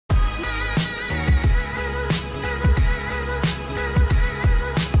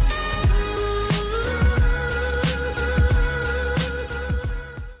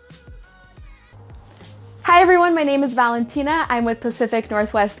my name is Valentina. I'm with Pacific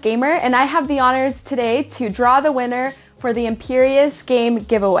Northwest Gamer, and I have the honors today to draw the winner for the Imperius game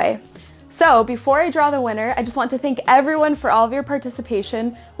giveaway. So before I draw the winner, I just want to thank everyone for all of your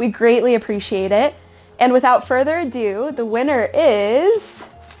participation. We greatly appreciate it. And without further ado, the winner is,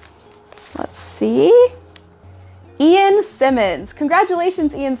 let's see, Ian Simmons.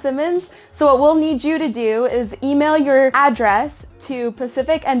 Congratulations, Ian Simmons. So what we'll need you to do is email your address to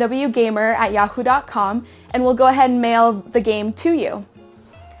pacificnwgamer@yahoo.com, and we'll go ahead and mail the game to you.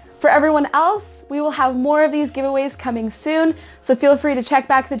 For everyone else, we will have more of these giveaways coming soon, so feel free to check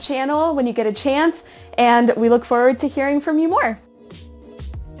back the channel when you get a chance, and we look forward to hearing from you more.